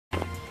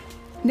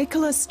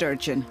Nicola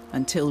Sturgeon,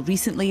 until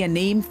recently a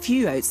name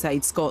few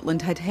outside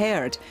Scotland had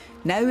heard.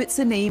 Now it's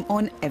a name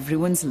on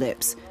everyone's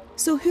lips.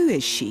 So who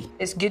is she?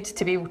 It's good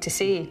to be able to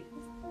say,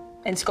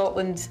 in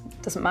Scotland,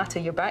 it doesn't matter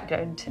your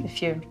background.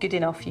 If you're good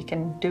enough, you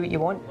can do what you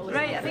want.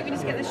 Right, I think we need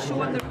to get this show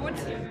on the road.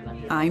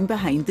 I'm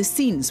behind the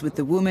scenes with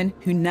the woman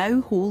who now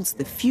holds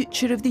the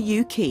future of the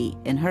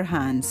UK in her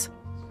hands.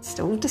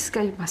 Still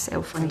describe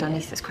myself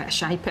underneath as quite a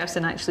shy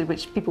person, actually,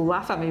 which people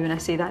laugh at me when I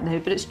say that now,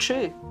 but it's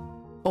true.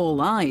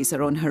 All eyes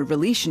are on her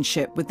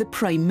relationship with the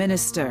Prime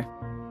Minister.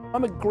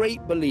 I'm a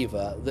great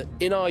believer that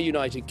in our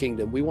United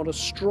Kingdom we want a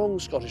strong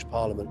Scottish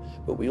Parliament,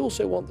 but we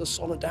also want the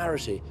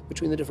solidarity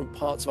between the different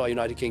parts of our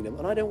United Kingdom,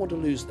 and I don't want to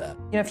lose that.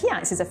 You know, if he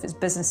acts as if it's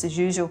business as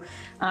usual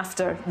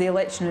after the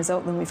election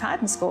result that we've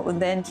had in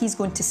Scotland, then he's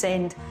going to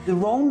send the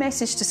wrong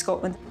message to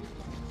Scotland.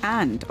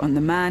 And on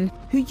the man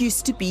who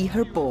used to be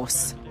her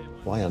boss.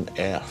 Why on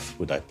earth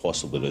would I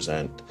possibly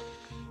resent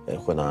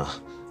when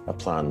a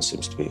plan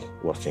seems to be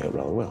working out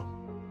rather well?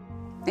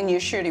 And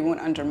you're sure he won't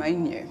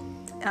undermine you?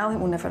 Alec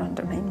will never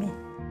undermine me.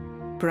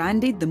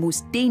 Branded the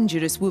most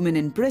dangerous woman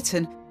in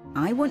Britain,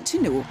 I want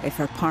to know if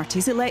her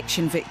party's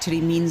election victory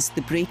means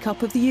the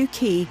breakup of the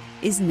UK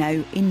is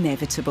now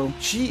inevitable.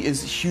 She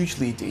is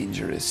hugely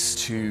dangerous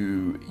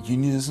to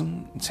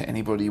unionism, to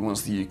anybody who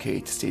wants the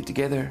UK to stay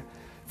together,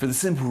 for the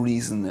simple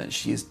reason that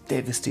she is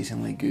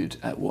devastatingly good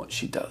at what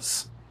she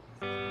does.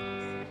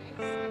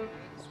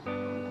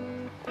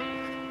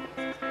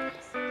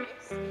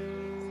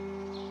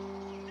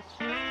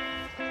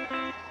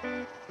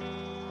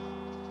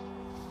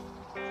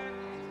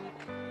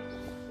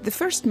 The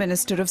First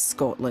Minister of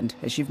Scotland,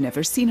 as you've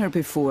never seen her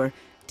before,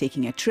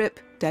 taking a trip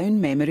down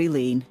memory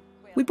lane.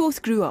 We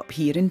both grew up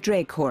here in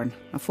Dreghorn,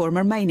 a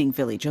former mining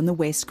village on the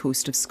west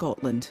coast of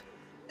Scotland.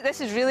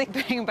 This is really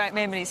bringing back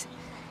memories.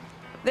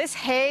 This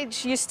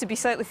hedge used to be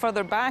slightly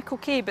further back,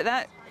 OK, but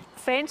that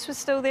fence was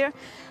still there,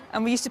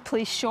 and we used to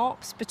play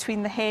shops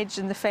between the hedge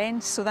and the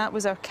fence, so that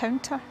was our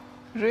counter.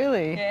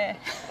 Really? Yeah.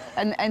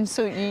 And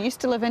so you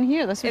used to live in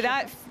here? This was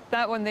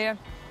that one there.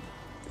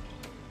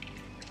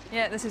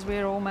 Yeah, this is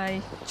where all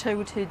my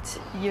childhood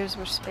years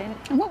were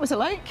spent. And what was it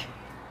like?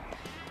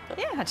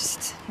 Yeah, I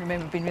just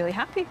remember being really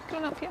happy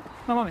growing up here.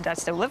 My mum and dad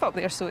still live up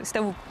there, so it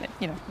still,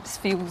 you know, just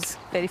feels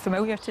very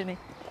familiar to me.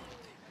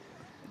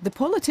 The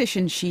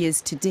politician she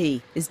is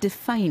today is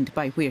defined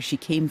by where she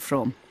came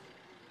from.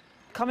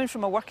 Coming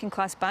from a working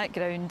class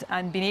background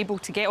and being able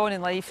to get on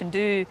in life and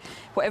do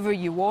whatever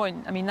you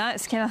want, I mean,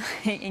 that's kind of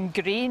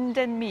ingrained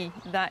in me,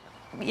 that,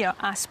 you know,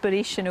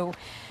 aspirational,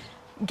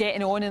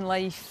 getting on in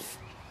life,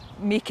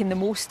 making the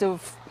most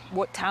of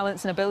what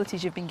talents and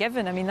abilities you've been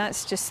given. I mean,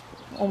 that's just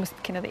almost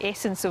kind of the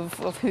essence of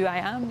who I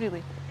am,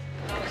 really.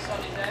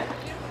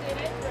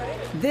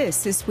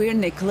 This is where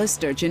Nicola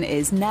Sturgeon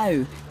is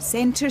now,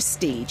 centre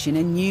stage in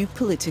a new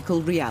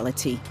political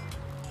reality,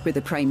 where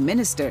the Prime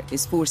Minister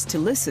is forced to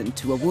listen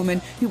to a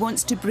woman who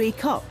wants to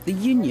break up the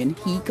union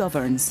he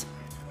governs.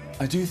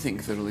 I do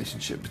think the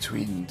relationship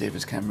between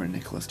David Cameron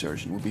and Nicola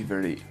Sturgeon will be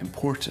very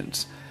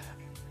important.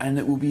 And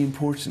it will be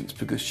important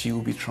because she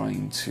will be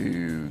trying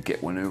to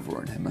get one over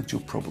on him, and she'll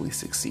probably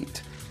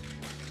succeed.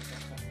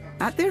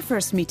 At their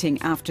first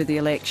meeting after the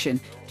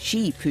election,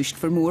 she pushed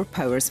for more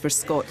powers for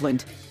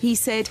Scotland. He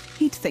said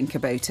he'd think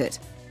about it.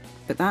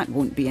 But that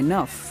won't be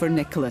enough for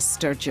Nicola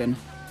Sturgeon.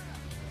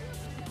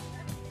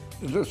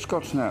 The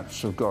Scots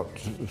Nats have got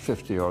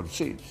 50-odd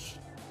seats.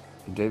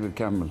 David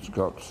Cameron's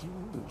got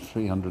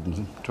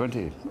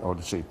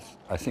 320-odd seats.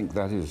 I think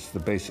that is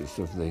the basis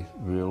of the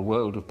real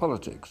world of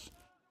politics.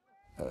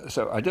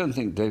 So I don't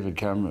think David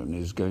Cameron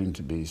is going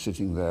to be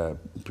sitting there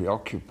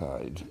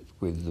preoccupied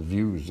with the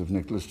views of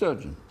Nicola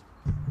Sturgeon.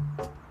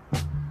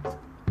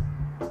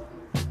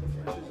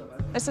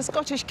 It's a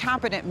Scottish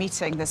Cabinet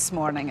meeting this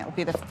morning. It'll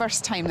be the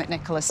first time that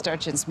Nicola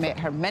Sturgeon's met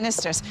her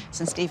ministers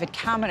since David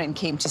Cameron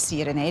came to see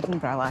her in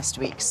Edinburgh last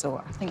week, so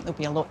I think there'll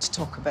be a lot to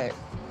talk about.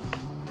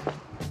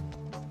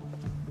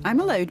 I'm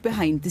allowed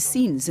behind the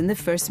scenes in the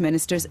First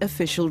Minister's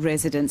official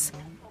residence.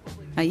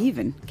 I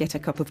even get a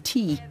cup of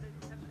tea.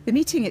 The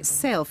meeting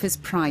itself is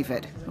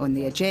private. On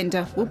the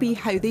agenda will be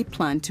how they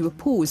plan to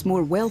oppose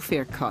more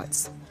welfare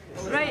cuts.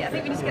 Right, I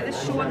think we need to get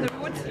this show on the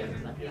road.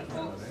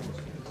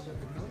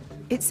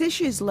 It's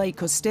issues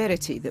like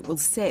austerity that will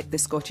set the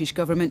Scottish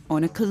Government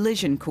on a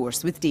collision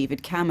course with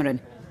David Cameron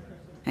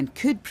and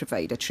could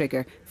provide a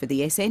trigger for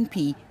the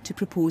SNP to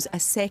propose a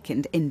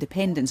second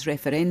independence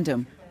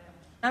referendum.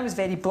 I was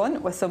very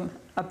blunt with him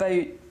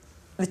about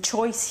the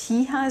choice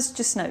he has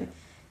just now.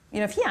 You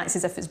know, if he acts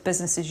as if it's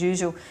business as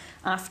usual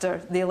after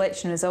the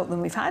election result that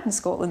we've had in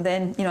Scotland,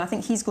 then, you know, I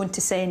think he's going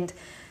to send,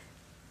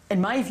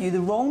 in my view,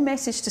 the wrong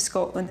message to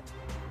Scotland.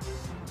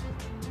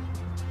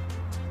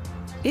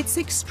 It's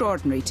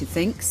extraordinary to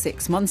think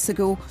 6 months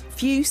ago,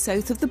 few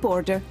south of the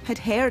border had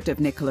heard of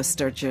Nicola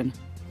Sturgeon.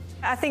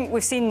 I think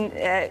we've seen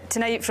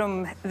tonight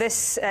from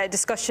this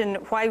discussion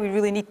why we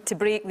really need to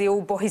break the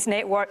old boys'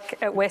 network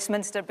at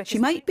Westminster. She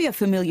might be a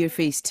familiar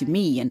face to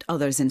me and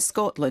others in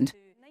Scotland,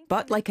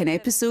 but like an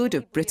episode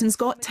of Britain's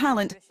Got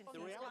Talent,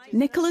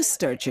 Nicola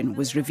Sturgeon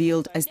was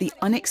revealed as the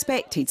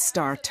unexpected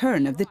star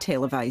turn of the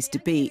televised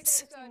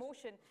debates.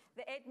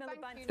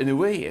 In a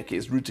way, okay,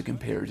 it's rude to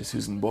compare her to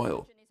Susan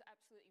Boyle.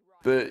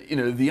 But, you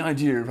know, the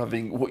idea of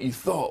having what you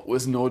thought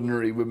was an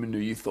ordinary woman who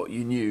you thought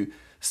you knew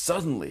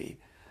suddenly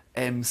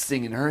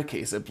sing, in her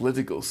case, a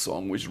political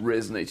song which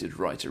resonated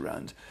right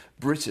around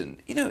Britain,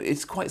 you know,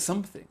 it's quite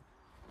something.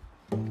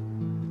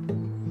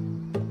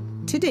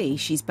 Today,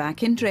 she's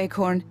back in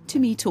Dreghorn to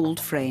meet old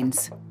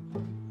friends.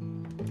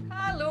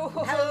 Hello.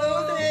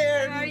 Hello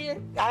there. How are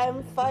you?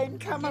 I'm fine,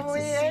 come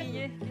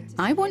away.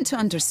 I want to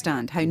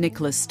understand how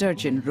Nicola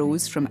Sturgeon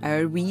rose from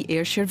our wee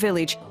Ayrshire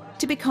village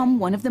to become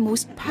one of the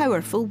most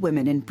powerful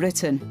women in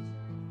Britain.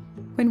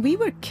 When we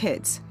were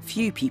kids,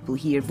 few people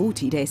here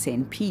voted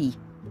SNP.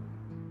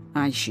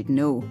 I should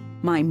know.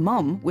 My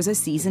mum was a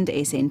seasoned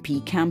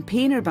SNP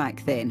campaigner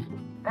back then.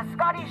 The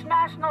Scottish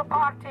National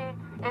Party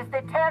is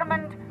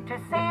determined to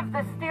save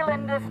the steel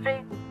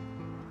industry.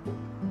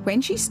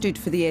 When she stood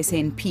for the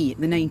SNP at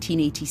the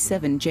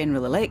 1987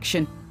 general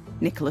election,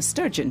 Nicola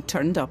Sturgeon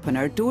turned up on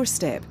our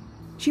doorstep.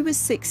 She was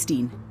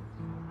 16.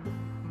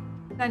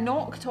 I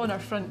knocked on her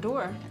front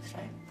door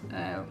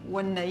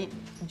one night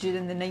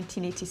during the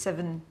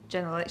 1987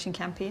 general election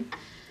campaign,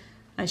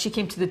 and she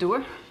came to the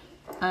door.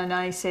 And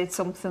I said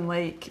something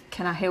like,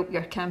 "Can I help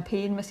your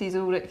campaign, Mrs.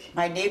 Ulrich?"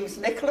 My name's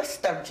Nicola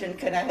Sturgeon,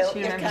 can I help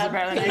your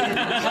campaign?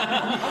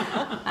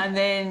 And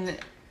then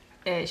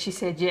she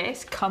said,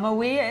 "Yes, come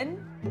away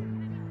in."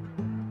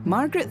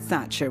 Margaret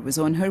Thatcher was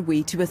on her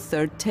way to a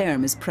third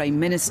term as Prime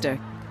Minister.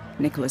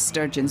 Nicola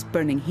Sturgeon's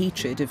burning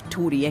hatred of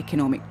Tory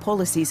economic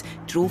policies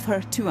drove her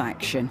to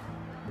action.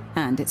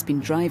 And it's been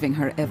driving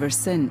her ever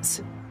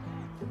since.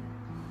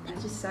 I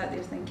just sat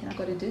there thinking, I've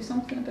got to do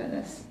something about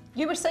this.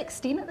 You were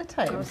 16 at the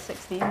time? I was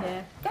 16,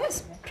 yeah.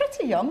 That's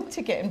pretty young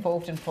to get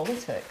involved in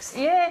politics.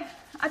 Yeah,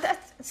 I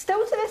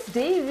still to this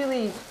day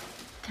really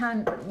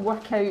can't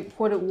work out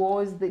what it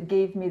was that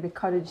gave me the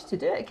courage to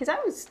do it, because I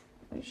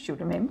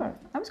should remember,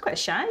 I was quite a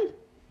shy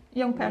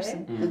young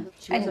person. Yeah.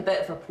 She was a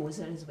bit of a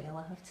poser as well,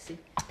 I have to say.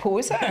 A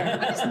poser? I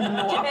was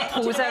not a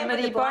poser,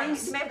 Marie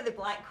Burns. Do you remember the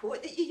black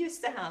coat that you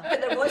used to have?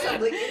 But there was a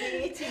look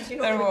in the 80s, you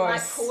know, there the was.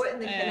 black coat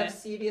and the kind of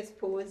serious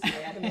pose.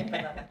 Yeah, I remember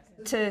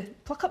that. To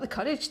pluck up the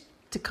courage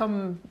to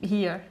come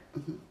here,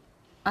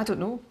 I don't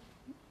know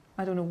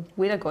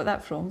where I got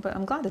that from, but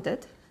I'm glad I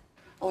did.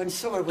 Oh, and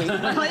so are we.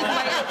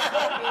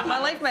 My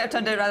life might have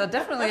turned out rather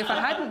differently if I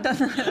hadn't done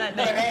that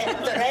day.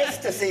 The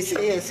rest, as they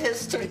say, is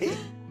history.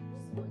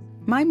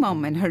 My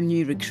mum and her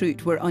new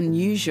recruit were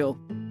unusual.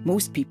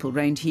 Most people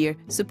round here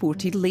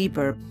supported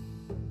Labour.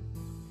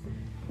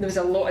 There was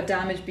a lot of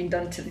damage being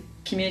done to the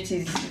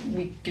communities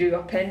we grew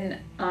up in,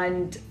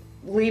 and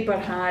Labour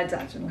had,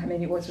 I don't know how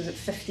many it was it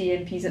 50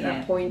 MPs at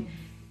that point.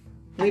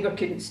 Labour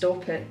couldn't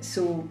stop it,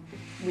 so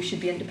we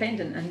should be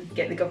independent and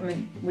get the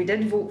government we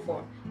did vote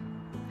for.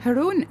 Her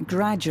own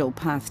gradual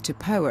path to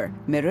power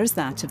mirrors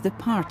that of the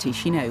party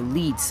she now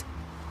leads.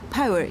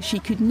 Power she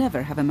could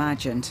never have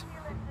imagined.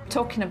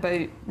 Talking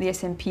about the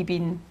SNP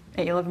being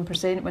at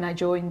 11% when I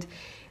joined,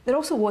 there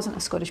also wasn't a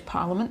Scottish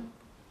Parliament,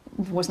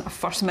 there wasn't a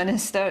First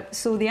Minister,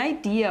 so the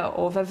idea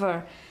of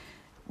ever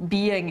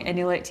being in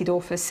elected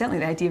office, certainly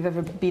the idea of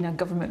ever being a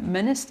government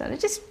minister, it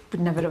just would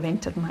never have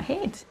entered my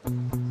head.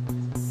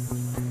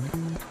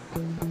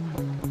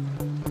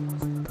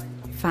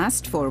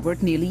 Fast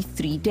forward nearly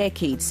 3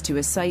 decades to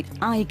a sight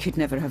I could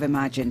never have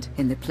imagined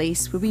in the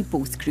place where we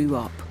both grew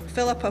up.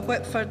 Philippa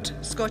Whitford,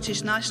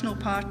 Scottish National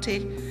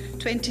Party,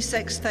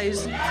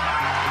 26,000.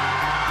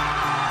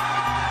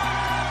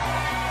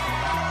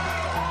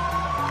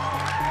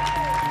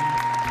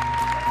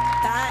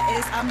 That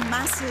is a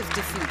massive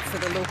defeat for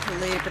the local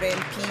Labour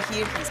MP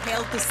here. He's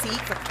held the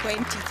seat for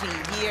 23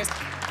 years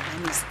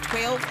and his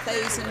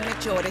 12,000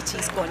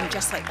 majority's gone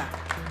just like that.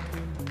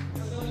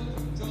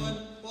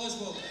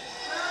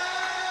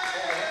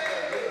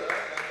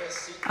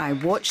 I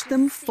watched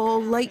them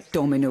fall like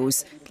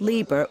dominoes.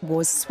 Labour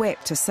was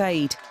swept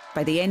aside.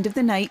 By the end of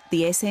the night,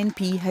 the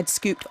SNP had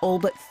scooped all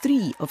but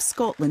 3 of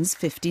Scotland's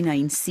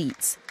 59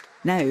 seats.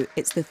 Now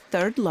it's the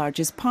 3rd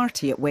largest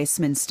party at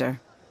Westminster.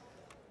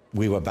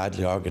 We were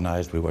badly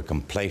organised, we were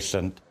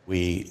complacent,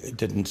 we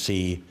didn't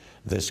see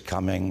this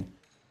coming.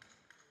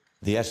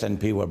 The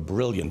SNP were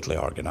brilliantly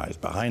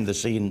organised. Behind the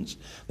scenes,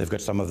 they've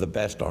got some of the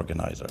best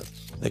organisers.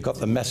 They got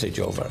the message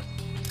over.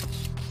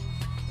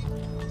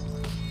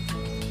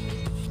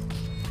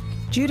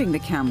 During the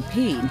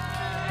campaign,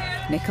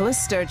 Nicola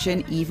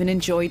Sturgeon even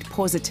enjoyed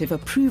positive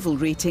approval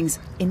ratings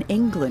in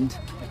England.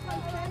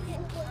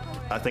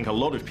 I think a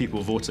lot of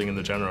people voting in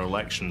the general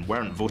election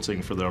weren't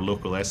voting for their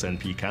local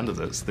SNP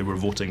candidates, they were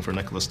voting for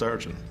Nicola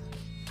Sturgeon.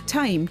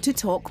 Time to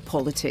talk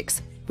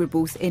politics. We're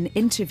both in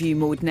interview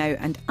mode now,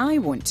 and I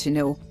want to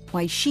know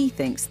why she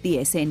thinks the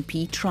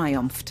SNP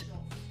triumphed.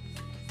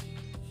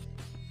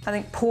 I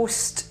think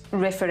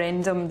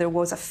post-referendum there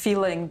was a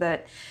feeling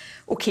that,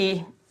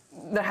 OK,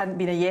 there hadn't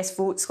been a yes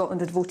vote,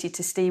 Scotland had voted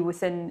to stay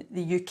within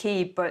the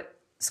UK, but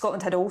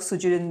Scotland had also,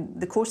 during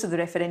the course of the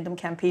referendum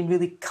campaign,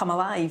 really come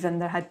alive, and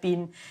there had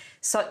been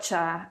such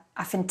a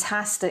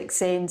fantastic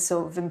sense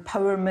of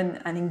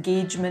empowerment and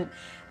engagement,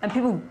 and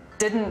people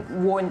didn't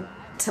want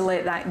to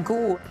let that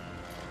go.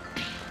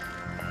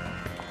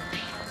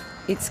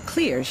 It's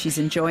clear she's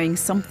enjoying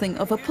something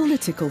of a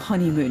political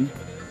honeymoon.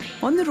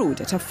 On the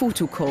road at a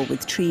photo call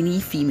with trainee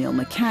female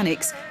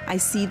mechanics, I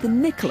see the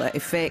Nicola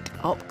effect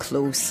up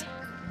close.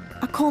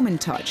 A common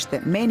touch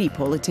that many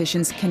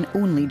politicians can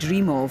only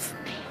dream of.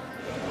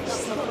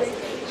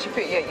 She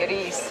put you at your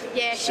ease.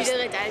 Yeah, she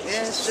really did.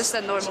 Yeah, she's just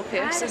a normal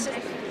person.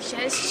 She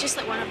is. She's just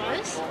like one of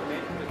us.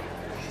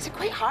 Is it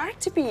quite hard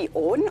to be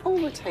on all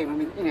the time? I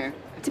mean, you know.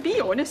 To be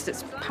honest,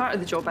 it's part of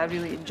the job I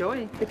really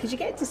enjoy, because you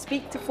get to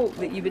speak to folk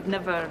that you would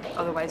never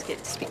otherwise get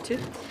to speak to.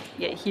 You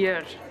get to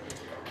hear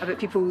about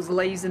people's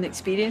lives and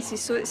experiences,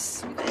 so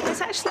it's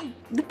actually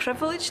the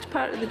privileged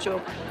part of the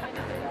job.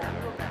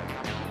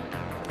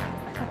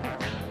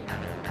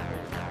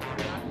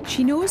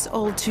 She knows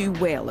all too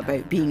well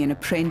about being an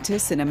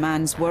apprentice in a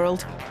man's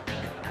world.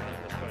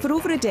 For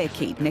over a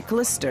decade,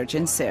 Nicola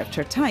Sturgeon served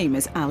her time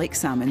as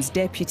Alex Salmond's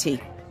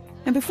deputy.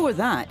 And before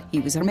that, he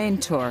was her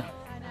mentor.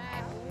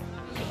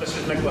 This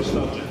is Nicola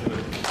Sturgeon.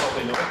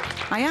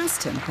 I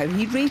asked him how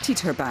he rated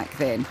her back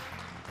then.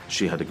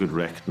 She had a good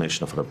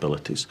recognition of her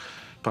abilities.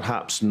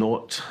 Perhaps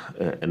not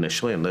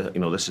initially, and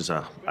this is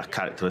a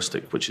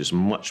characteristic which is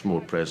much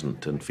more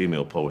present in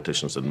female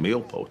politicians than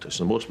male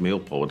politicians. Most male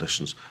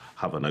politicians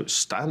have an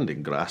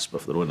outstanding grasp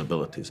of their own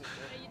abilities.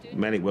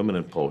 Many women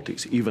in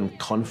politics, even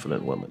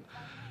confident women,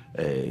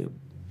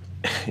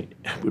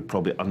 would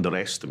probably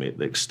underestimate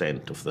the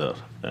extent of their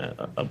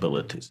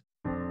abilities.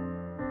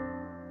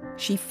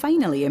 She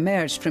finally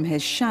emerged from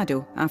his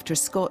shadow after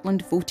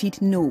Scotland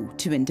voted no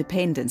to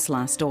independence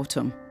last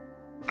autumn.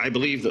 I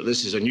believe that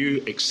this is a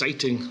new,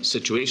 exciting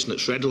situation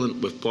that's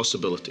redolent with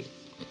possibility.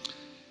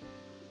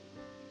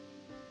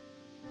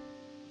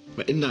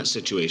 But in that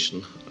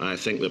situation, I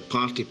think that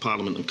party,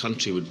 parliament and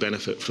country would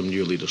benefit from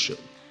new leadership.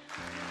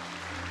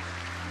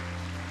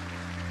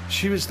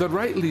 She was the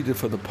right leader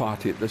for the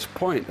party at this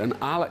point, and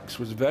Alex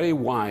was very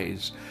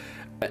wise.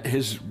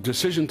 His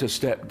decision to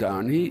step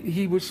down,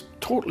 he was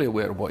totally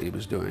aware of what he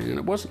was doing, and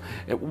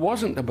it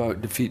wasn't about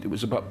defeat, it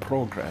was about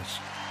progress.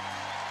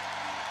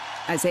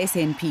 As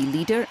SNP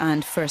leader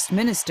and First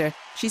Minister,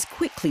 she's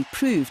quickly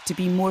proved to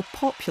be more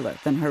popular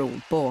than her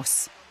old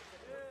boss.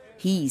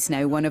 He's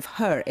now one of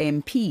her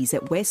MPs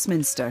at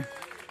Westminster.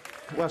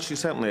 Well, she's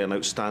certainly an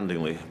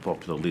outstandingly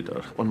popular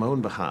leader. On my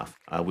own behalf,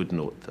 I would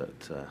note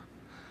that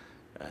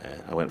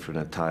I went for an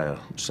entire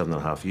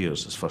 7.5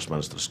 years as First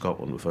Minister of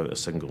Scotland without a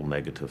single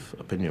negative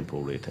opinion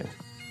poll rating.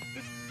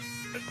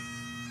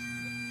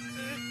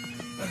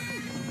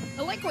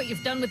 I like what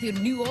you've done with your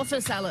new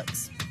office,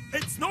 Alex.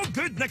 It's no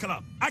good,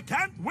 Nicola. I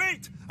can't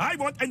wait. I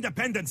want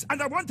independence,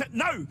 and I want it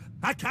now.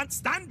 I can't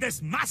stand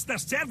this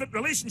master-servant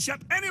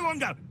relationship any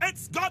longer.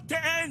 It's got to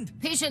end.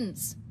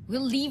 Patience. We'll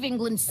leave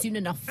England soon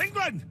enough.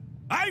 England!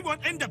 I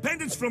want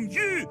independence from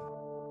you.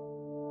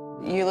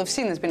 You'll have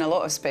seen there's been a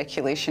lot of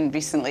speculation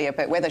recently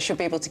about whether she'll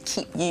be able to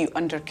keep you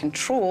under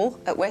control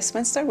at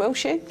Westminster, will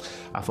she?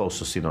 I've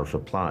also seen her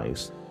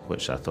replies,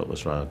 which I thought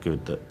was rather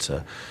good,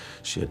 that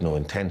she had no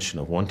intention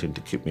of wanting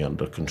to keep me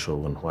under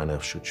control, and why on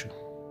earth should she?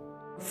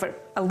 For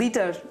a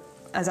leader,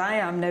 as I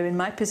am now in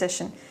my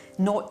position,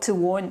 not to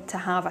want to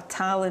have a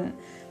talent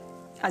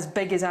as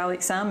big as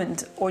Alex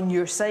Salmond on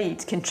your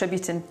side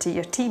contributing to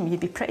your team, you'd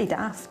be pretty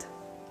daft.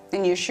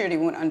 And you're sure he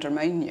won't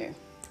undermine you?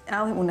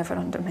 Alex will never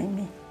undermine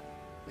me.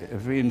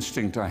 Every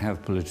instinct I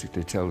have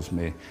politically tells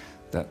me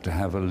that to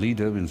have a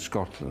leader in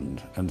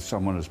Scotland and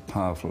someone as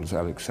powerful as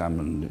Alex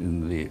Salmond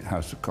in the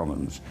House of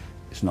Commons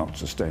is not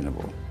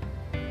sustainable.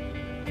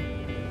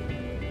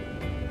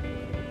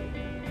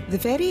 The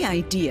very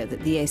idea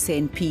that the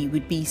SNP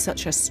would be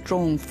such a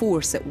strong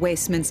force at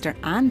Westminster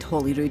and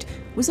Holyrood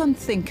was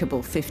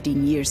unthinkable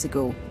 15 years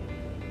ago.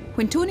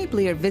 When Tony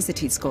Blair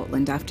visited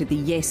Scotland after the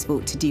yes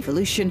vote to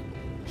devolution,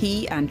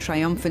 he and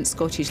triumphant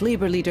Scottish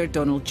Labour leader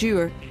Donald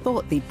Dewar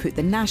thought they'd put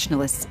the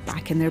Nationalists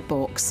back in their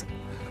box.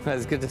 Well,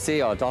 it's good to see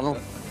you, Donald.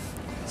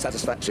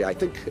 Satisfactory, I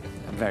think.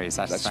 Very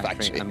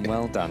satisfactory and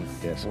well done.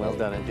 Yes, well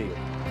done indeed.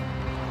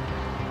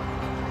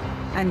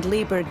 And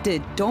Labour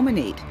did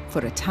dominate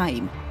for a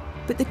time.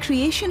 But the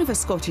creation of a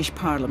Scottish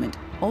Parliament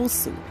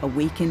also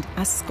awakened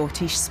a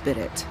Scottish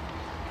spirit.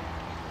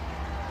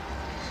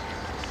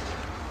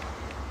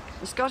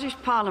 The Scottish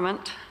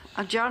Parliament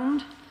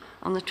adjourned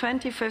on the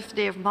 25th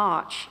day of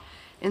March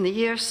in the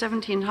year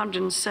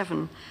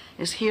 1707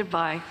 is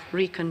hereby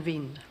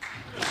reconvened.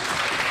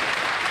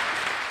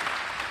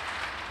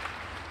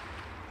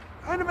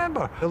 I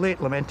remember the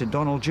late lamented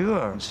Donald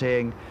Dewar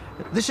saying,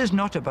 "This is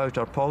not about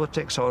our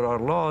politics or our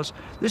laws,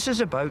 this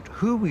is about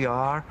who we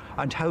are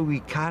and how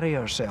we carry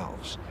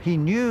ourselves." He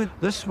knew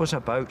this was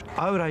about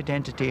our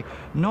identity,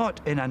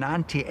 not in an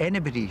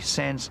anti-anybody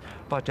sense,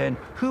 but in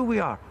who we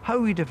are, how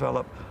we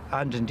develop,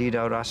 and indeed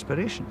our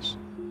aspirations.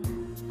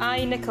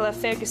 I, Nicola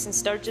Ferguson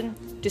Sturgeon,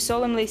 do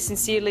solemnly,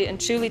 sincerely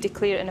and truly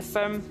declare and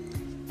affirm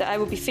that I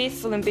will be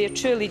faithful and bear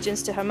true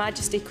allegiance to Her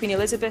Majesty Queen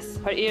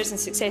Elizabeth, her heirs and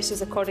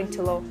successors according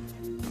to law.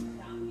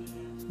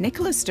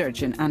 Nicola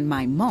Sturgeon and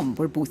my mum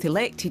were both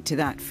elected to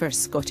that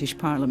first Scottish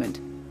Parliament.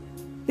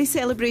 They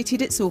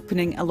celebrated its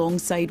opening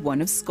alongside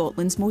one of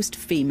Scotland's most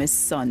famous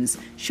sons,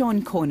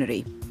 Sean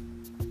Connery.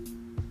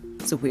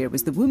 So where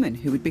was the woman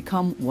who would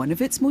become one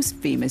of its most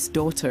famous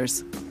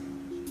daughters?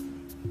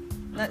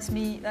 That's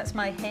me, that's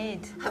my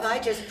head. Have I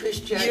just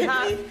pushed you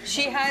out?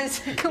 She has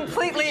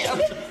completely...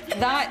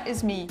 That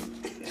is me.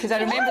 Because I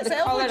remember the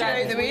colour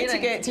out the way to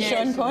get to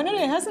Sean Connery,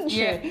 hasn't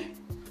she? Yeah.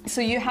 So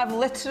you have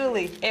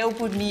literally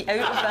elbowed me out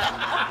of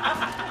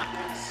that.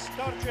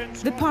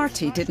 The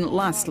party didn't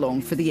last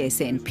long for the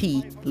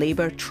SNP.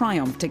 Labour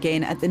triumphed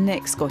again at the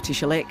next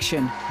Scottish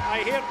election.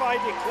 I hereby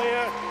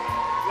declare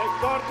that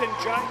Gordon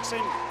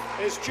Jackson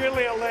is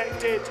duly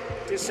elected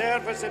to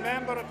serve as a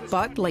member of the...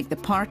 But like the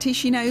party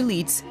she now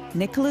leads,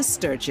 Nicola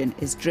Sturgeon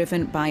is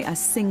driven by a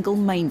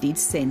single-minded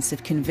sense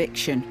of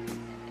conviction.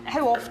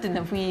 How often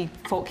have we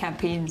fought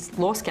campaigns,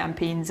 lost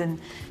campaigns, and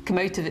come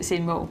out of it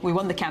saying, well, we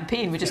won the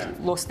campaign, we just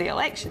lost the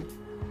election?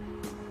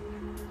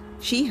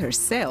 She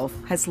herself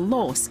has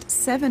lost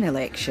 7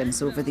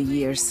 elections over the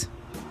years.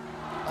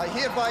 I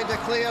hereby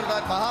declare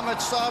that Mohammed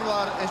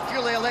Sarwar is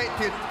duly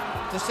elected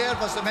to serve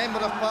as a Member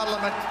of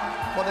Parliament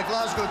for the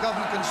Glasgow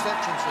Governing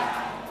Constituency.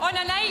 On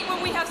a night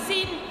when we have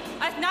seen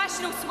a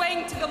national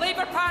swing to the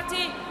Labour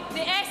Party,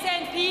 the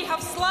SNP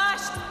have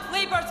slashed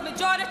Labour's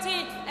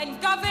majority in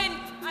Govan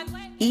and...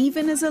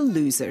 Even as a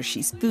loser,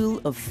 she's full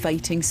of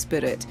fighting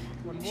spirit.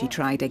 She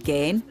tried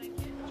again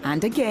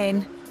and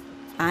again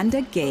and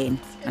again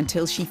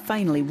until she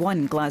finally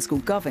won Glasgow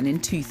Govan in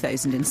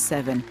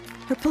 2007.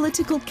 Her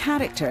political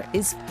character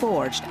is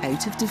forged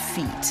out of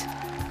defeat.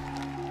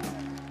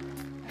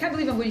 I can't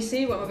believe I'm going to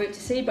say what I'm about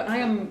to say, but I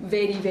am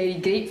very, very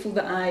grateful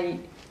that I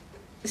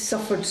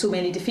suffered so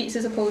many defeats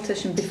as a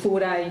politician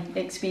before I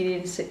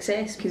experienced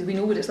success, because we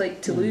know what it's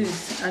like to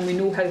lose and we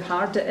know how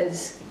hard it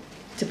is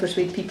to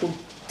persuade people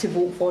to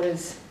vote for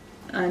us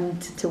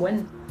and to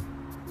win.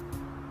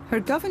 Her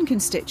Govan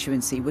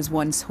constituency was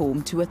once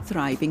home to a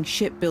thriving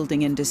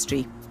shipbuilding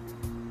industry.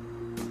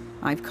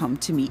 I've come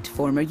to meet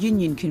former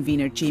union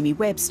convener Jamie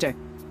Webster,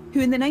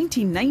 who in the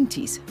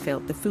 1990s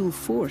felt the full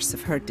force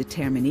of her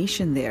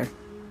determination there.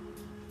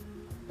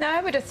 Now,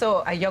 I would have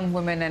thought a young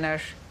woman in her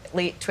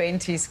late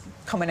 20s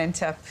coming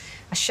into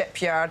a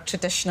shipyard,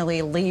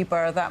 traditionally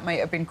Labour, that might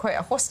have been quite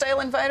a hostile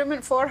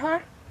environment for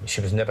her.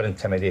 She was never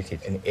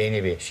intimidated in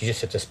any way. She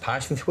just had this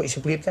passion for what she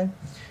believed in,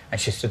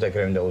 and she stood her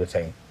ground all the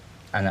time.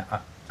 And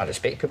I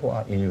respect people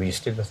like that, you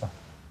stood with her.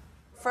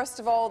 First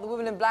of all, the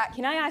woman in black.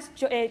 Can I ask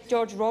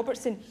George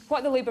Robertson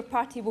what the Labour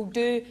Party will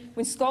do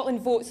when Scotland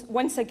votes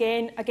once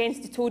again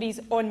against the Tories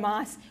en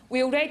masse?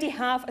 We already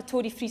have a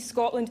Tory-free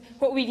Scotland.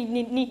 What we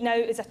need now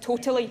is a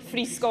totally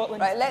free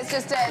Scotland. Right, let's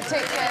just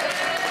take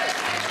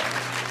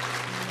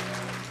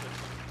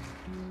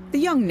The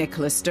young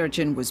Nicola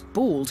Sturgeon was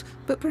bold,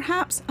 but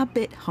perhaps a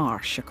bit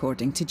harsh,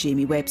 according to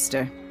Jamie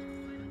Webster.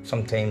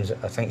 Sometimes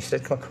I think she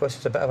did come across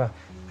as a bit of a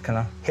kind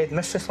of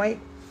headmistress-like.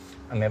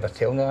 I remember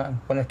telling her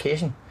on one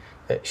occasion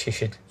that she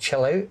should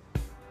chill out.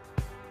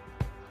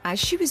 As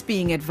she was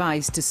being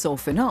advised to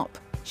soften up,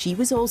 she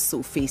was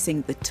also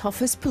facing the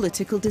toughest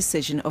political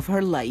decision of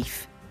her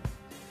life.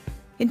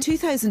 In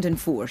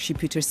 2004, she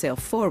put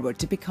herself forward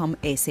to become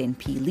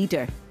SNP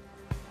leader.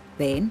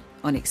 Then,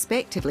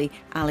 unexpectedly,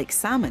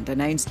 Alex Salmond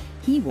announced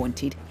he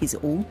wanted his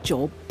old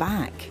job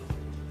back.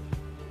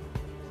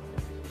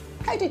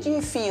 How did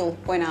you feel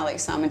when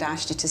Alex Salmond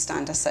asked you to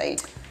stand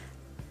aside?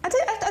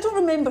 I don't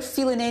remember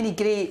feeling any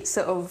great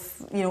sort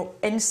of,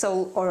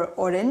 insult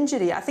or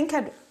injury. I think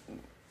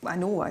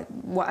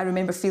what I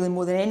remember feeling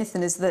more than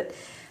anything is that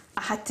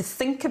I had to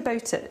think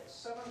about it,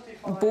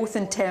 both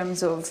in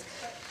terms of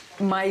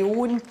my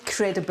own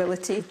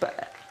credibility,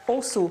 but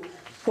also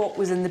what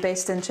was in the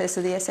best interest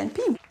of the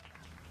SNP.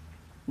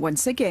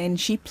 Once again,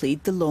 she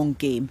played the long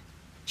game.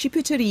 She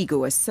put her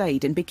ego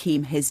aside and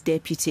became his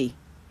deputy.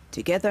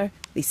 Together,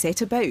 they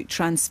set about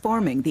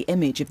transforming the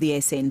image of the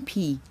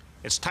SNP.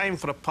 It's time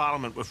for a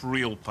parliament with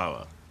real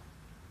power.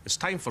 It's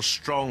time for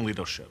strong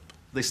leadership.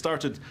 They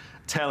started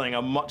telling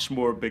a much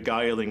more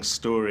beguiling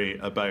story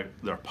about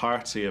their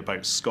party,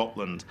 about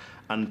Scotland,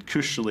 and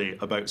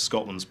crucially about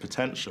Scotland's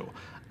potential.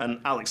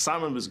 And Alex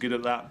Salmond was good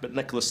at that, but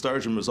Nicola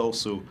Sturgeon was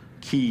also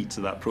key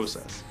to that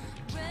process.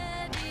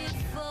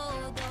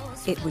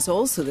 It was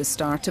also the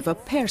start of a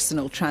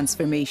personal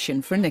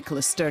transformation for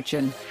Nicola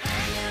Sturgeon.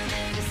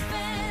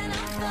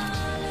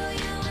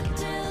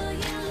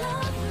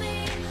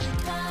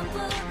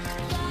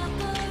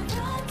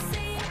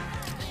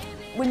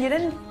 When you're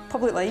in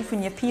public life,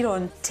 when you appear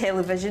on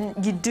television,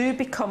 you do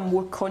become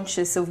more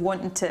conscious of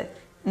wanting to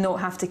not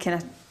have to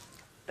kind of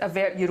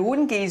avert your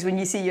own gaze when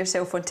you see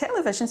yourself on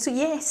television. So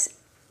yes,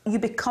 you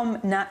become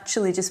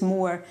naturally just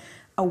more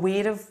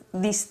aware of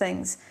these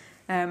things.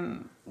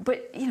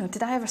 But,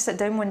 did I ever sit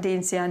down one day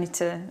and say I need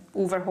to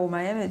overhaul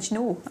my image?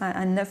 No,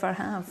 I never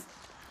have.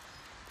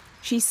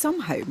 she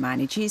somehow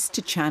manages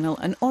to channel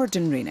an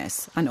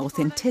ordinariness, an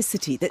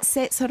authenticity that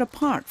sets her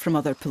apart from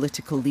other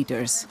political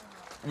leaders.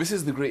 This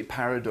is the great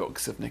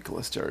paradox of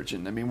Nicola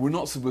Sturgeon. I mean, we're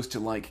not supposed to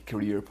like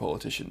career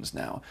politicians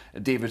now.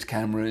 David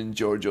Cameron,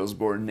 George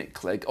Osborne, Nick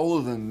Clegg, all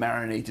of them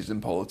marinated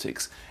in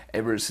politics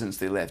ever since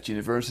they left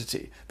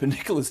university. But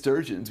Nicola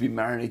Sturgeon's been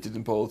marinated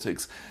in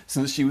politics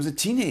since she was a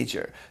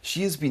teenager.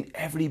 She has been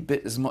every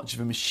bit as much of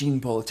a machine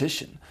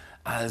politician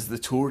as the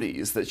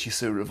Tories that she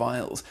so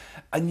reviles,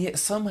 and yet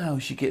somehow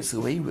she gets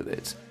away with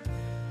it.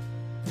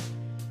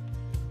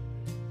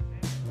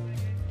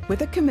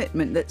 With a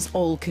commitment that's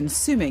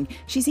all-consuming,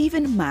 she's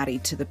even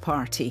married to the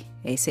party,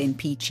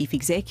 SNP Chief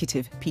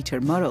Executive Peter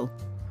Murrell.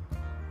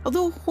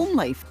 Although home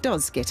life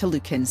does get a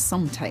look in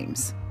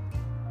sometimes.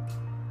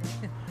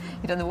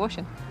 You done the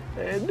washing?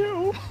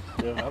 No.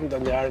 No, I haven't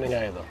done the ironing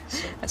either.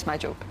 So. That's my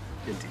job.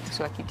 Indeed.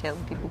 So I keep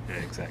telling people. Yeah,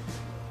 exactly.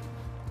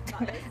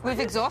 We've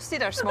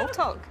exhausted our small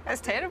talk.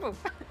 That's terrible.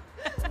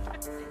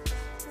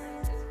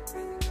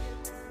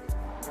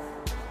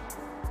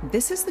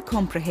 This is the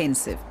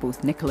comprehensive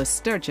both Nicola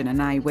Sturgeon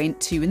and I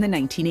went to in the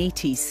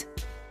 1980s.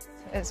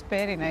 It's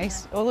very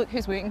nice. Oh, look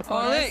who's waiting for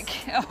us.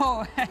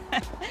 Oh, look.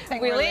 Oh,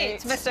 we're late,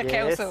 Mr.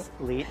 Kelso. Yes,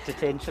 late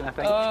detention, I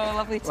think. Oh,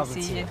 lovely to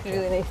see you.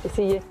 Really nice to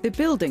see you. The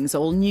building's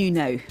all new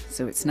now,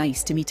 so it's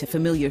nice to meet a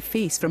familiar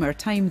face from our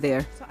time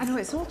there. I know,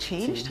 it's all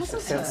changed,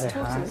 hasn't it? It's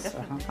totally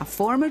different. A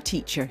former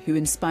teacher who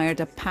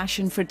inspired a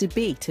passion for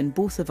debate in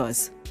both of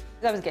us.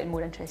 I was getting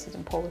more interested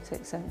in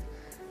politics and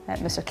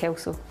Mr.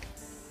 Kelso.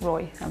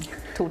 Roy, I'm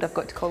told I've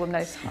got to call him now,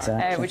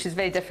 exactly. Which is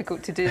very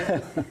difficult to do.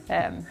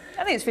 I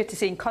think it's fair to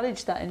say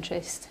encouraged that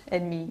interest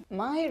in me.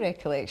 My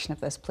recollection of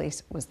this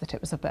place was that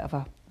it was a bit of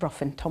a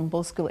rough and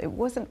tumble school. It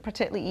wasn't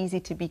particularly easy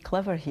to be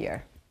clever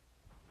here.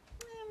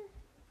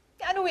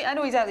 I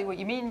know exactly what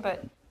you mean,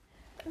 but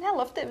I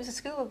loved it. It was a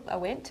school I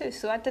went to,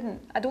 so I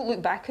don't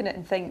look back on it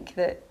and think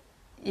that,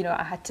 you know,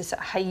 I had to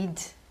sort of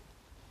hide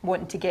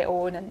wanting to get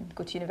on and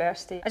go to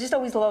university. I just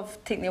always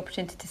loved taking the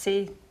opportunity to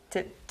say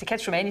to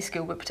kids from any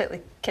school, but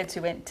particularly kids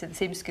who went to the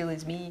same school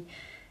as me,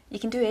 you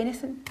can do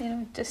anything, you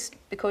know, just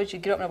because you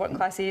grew up in a working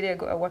class area,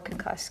 go to a working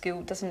class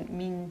school, doesn't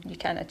mean you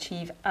can't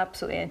achieve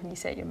absolutely anything you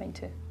set your mind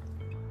to.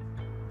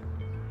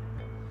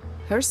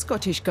 Her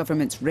Scottish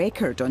Government's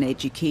record on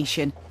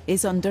education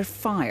is under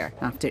fire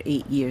after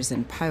 8 years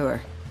in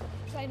power.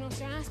 I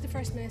asked the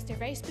First Minister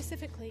very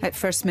specifically. At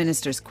First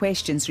Minister's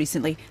Questions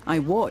recently, I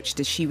watched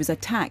as she was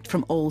attacked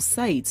from all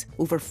sides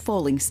over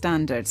falling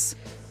standards.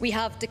 We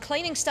have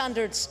declining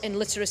standards in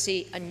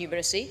literacy and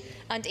numeracy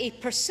and a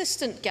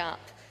persistent gap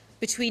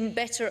between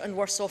better and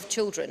worse off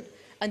children.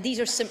 And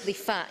these are simply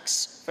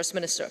facts, First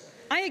Minister.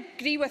 I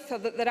agree with her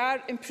that there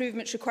are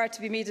improvements required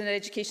to be made in our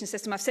education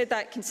system. I've said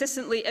that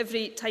consistently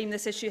every time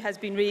this issue has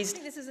been raised.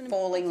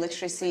 Falling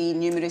literacy,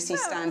 numeracy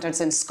standards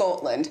in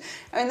Scotland.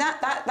 I mean,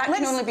 that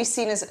can only be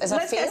seen as a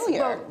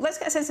failure. Let's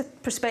get a sense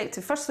of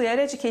perspective. Firstly, our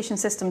education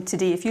system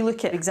today, if you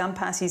look at exam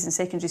passes in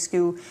secondary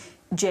school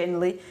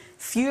generally,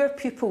 fewer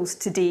pupils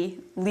today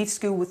leave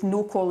school with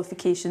no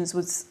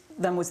qualifications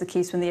than was the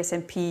case when the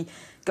SNP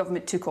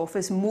government took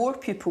office. More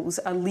pupils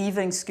are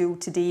leaving school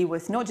today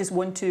with not just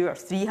 1, 2 or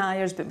 3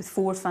 hires, but with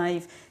 4,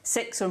 5,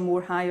 6 or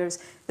more hires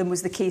than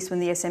was the case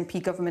when the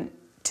SNP government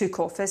took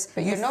office.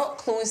 But you're not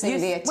closing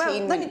the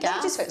attainment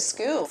gap at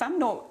school. If I'm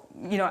not,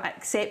 you know,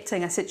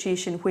 accepting a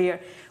situation where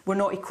we're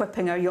not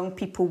equipping our young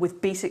people with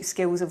basic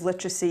skills of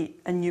literacy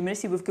and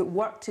numeracy, we've got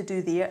work to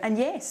do there. And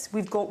yes,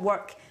 we've got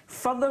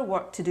further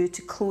work to do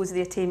to close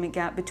the attainment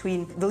gap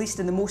between the least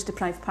and the most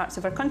deprived parts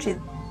of our country.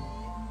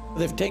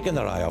 They've taken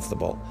their eye off the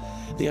ball.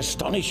 The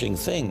astonishing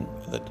thing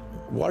that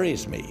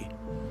worries me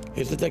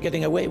is that they're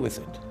getting away with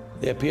it.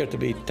 They appear to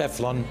be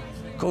Teflon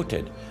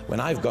coated.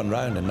 When I've gone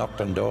round and knocked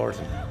on doors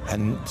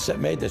and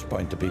made this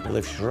point to people,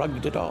 they've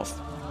shrugged it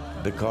off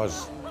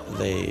because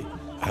they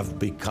have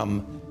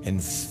become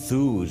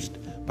enthused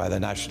by the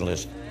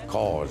nationalist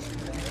cause.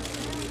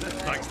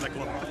 Thanks,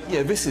 Nicola.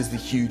 Yeah, this is the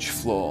huge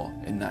flaw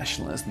in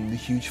nationalism, the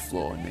huge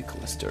flaw in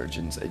Nicola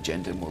Sturgeon's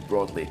agenda more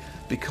broadly,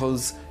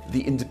 because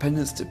the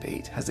independence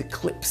debate has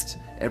eclipsed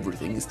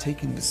everything, it's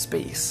taken the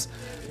space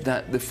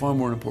that the far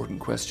more important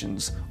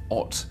questions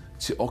ought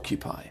to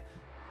occupy.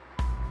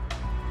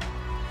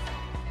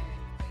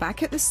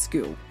 Back at the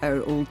school,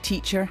 our old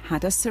teacher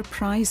had a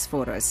surprise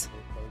for us.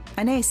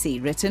 An essay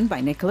written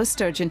by Nicola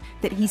Sturgeon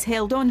that he's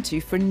held on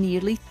to for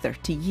nearly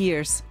 30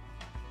 years.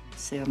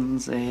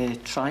 Cern's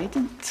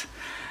Trident.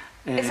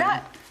 Is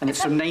that? And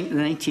it's from the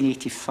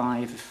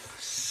 1985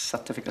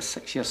 Certificate of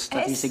 6-Year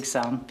Studies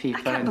exam paper.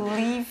 I can't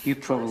believe you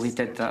probably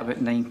did that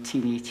about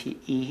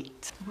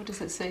 1988. What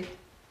does it say?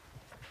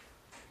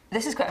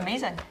 This is quite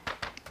amazing.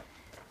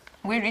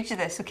 We'll read you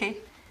this, okay?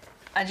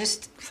 I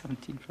just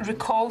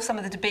recall some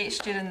of the debates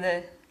during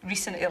the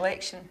recent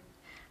election.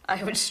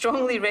 I would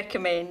strongly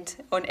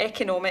recommend, on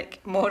economic,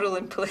 moral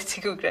and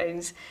political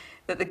grounds,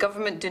 that the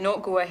government do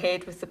not go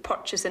ahead with the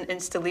purchase and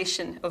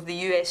installation of the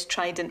US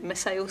Trident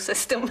missile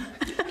system.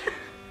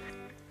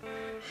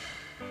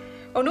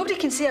 Oh, nobody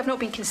can say I've not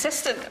been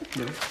consistent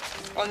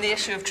on the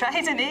issue of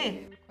Trident, eh?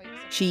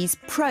 She's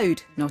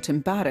proud, not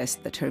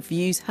embarrassed, that her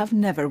views have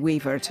never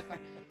wavered.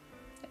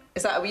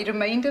 Is that a wee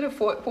reminder of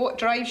what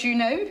drives you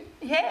now?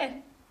 Yeah.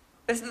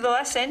 This is the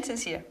last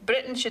sentence here.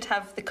 Britain should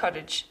have the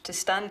courage to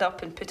stand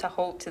up and put a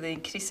halt to the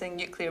increasing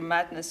nuclear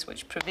madness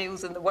which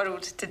prevails in the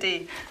world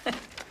today.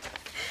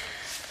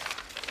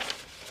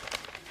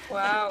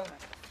 Wow.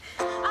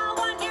 I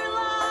want your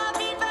love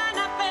even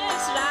if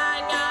it's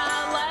wrong.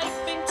 I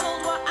like being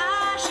told what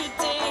I should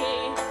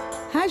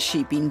do. Has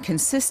she been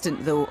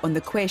consistent, though, on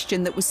the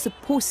question that was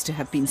supposed to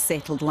have been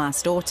settled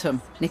last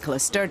autumn? Nicola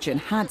Sturgeon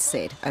had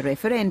said a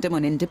referendum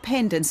on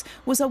independence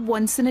was a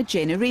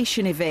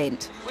once-in-a-generation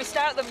event. We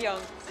start them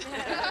young.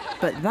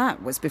 But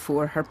that was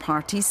before her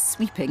party's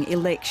sweeping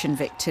election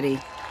victory.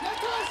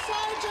 Nicola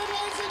Sturgeon,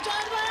 ladies and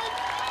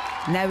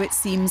gentlemen. Now it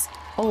seems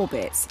all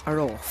bets are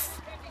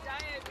off.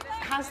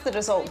 Has the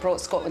result brought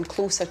Scotland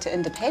closer to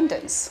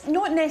independence?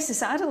 Not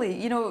necessarily.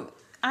 You know,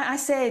 I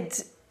said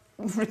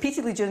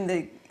repeatedly during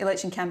the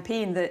election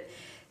campaign that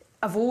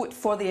a vote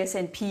for the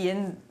SNP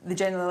in the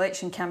general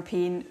election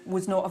campaign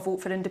was not a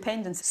vote for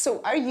independence.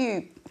 So are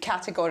you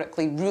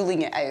categorically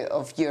ruling it out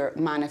of your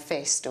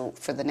manifesto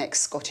for the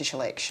next Scottish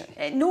election?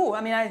 No,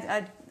 I mean,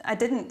 I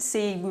didn't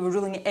say we were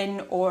ruling it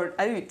in or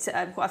out.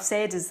 What I've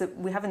said is that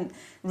we haven't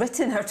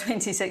written our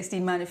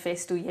 2016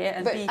 manifesto yet.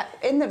 And but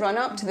in the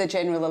run-up to the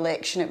general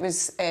election, it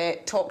was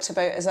talked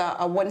about as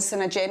a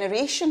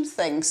once-in-a-generation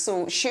thing,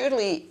 so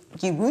surely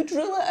you would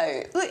rule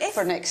it out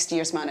for next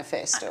year's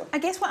manifesto. I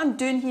guess what I'm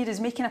doing here is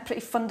making a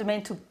pretty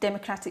fundamental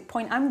democratic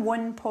point. I'm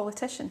one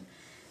politician,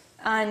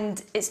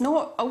 and it's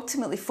not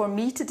ultimately for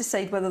me to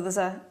decide whether there's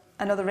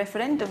another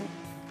referendum.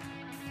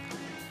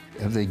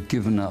 Have they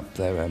given up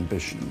their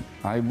ambition?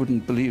 I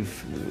wouldn't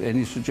believe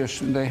any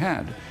suggestion they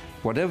had.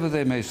 Whatever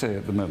they may say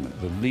at the moment,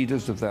 the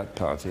leaders of that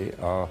party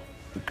are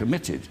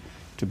committed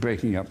to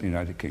breaking up the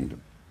United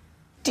Kingdom.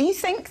 Do you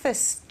think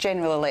this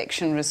general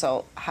election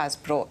result has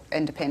brought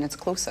independence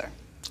closer?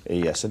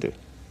 Yes, I do.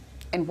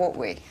 In what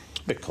way?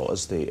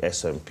 Because the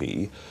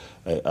SNP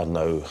are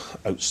now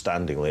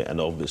outstandingly and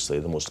obviously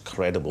the most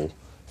credible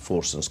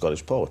force in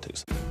Scottish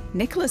politics.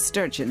 Nicola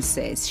Sturgeon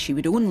says she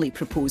would only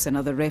propose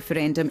another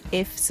referendum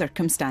if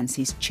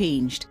circumstances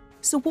changed.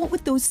 So what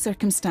would those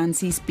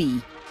circumstances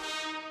be?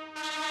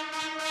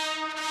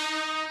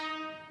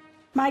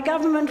 My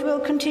government will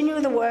continue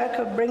the work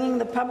of bringing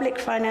the public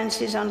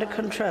finances under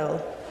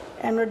control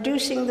and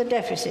reducing the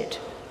deficit,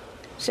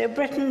 so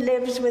Britain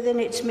lives within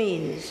its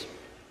means.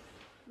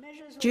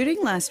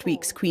 During last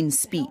week's Queen's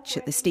speech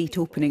at the state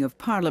opening of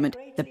Parliament,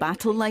 the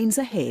battle lines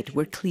ahead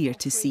were clear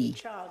to see.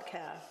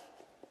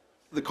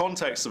 The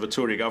context of a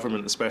Tory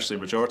government, especially a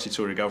majority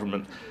Tory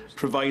government,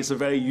 provides a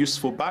very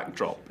useful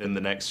backdrop in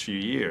the next few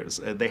years.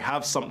 They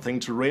have something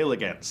to rail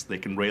against. They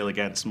can rail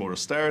against more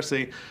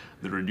austerity,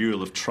 the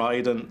renewal of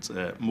Trident,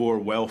 more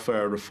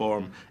welfare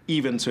reform,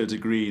 even to a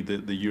degree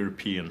the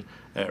European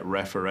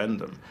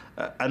referendum.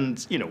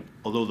 And, you know,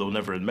 although they'll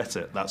never admit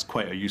it, that's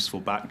quite a useful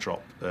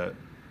backdrop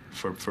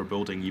for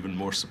building even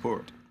more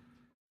support.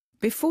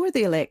 Before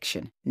the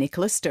election,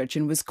 Nicola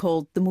Sturgeon was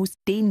called the most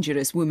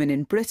dangerous woman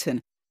in Britain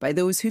by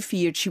those who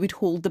feared she would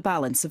hold the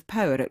balance of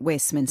power at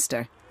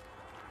Westminster.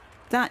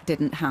 That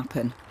didn't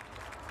happen.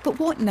 But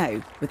what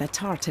now, with a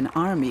tartan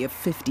army of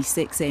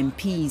 56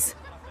 MPs?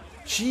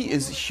 She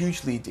is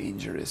hugely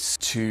dangerous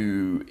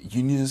to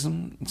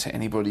unionism, to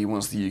anybody who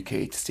wants the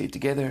UK to stay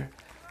together,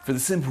 for the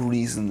simple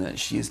reason that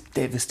she is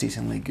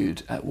devastatingly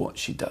good at what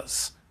she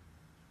does.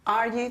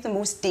 Are you the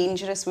most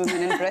dangerous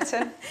woman in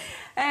Britain?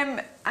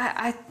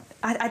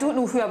 I don't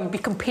know who I would be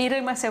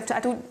comparing myself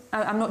to.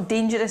 I'm not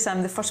dangerous,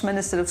 I'm the First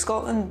Minister of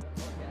Scotland.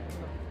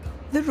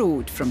 The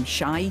road from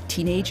shy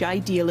teenage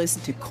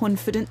idealist to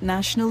confident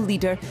national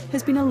leader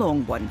has been a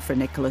long one for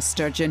Nicola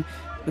Sturgeon,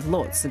 with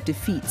lots of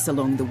defeats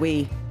along the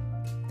way.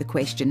 The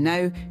question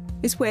now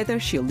is whether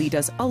she'll lead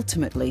us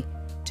ultimately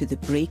to the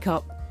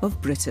break-up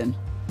of Britain.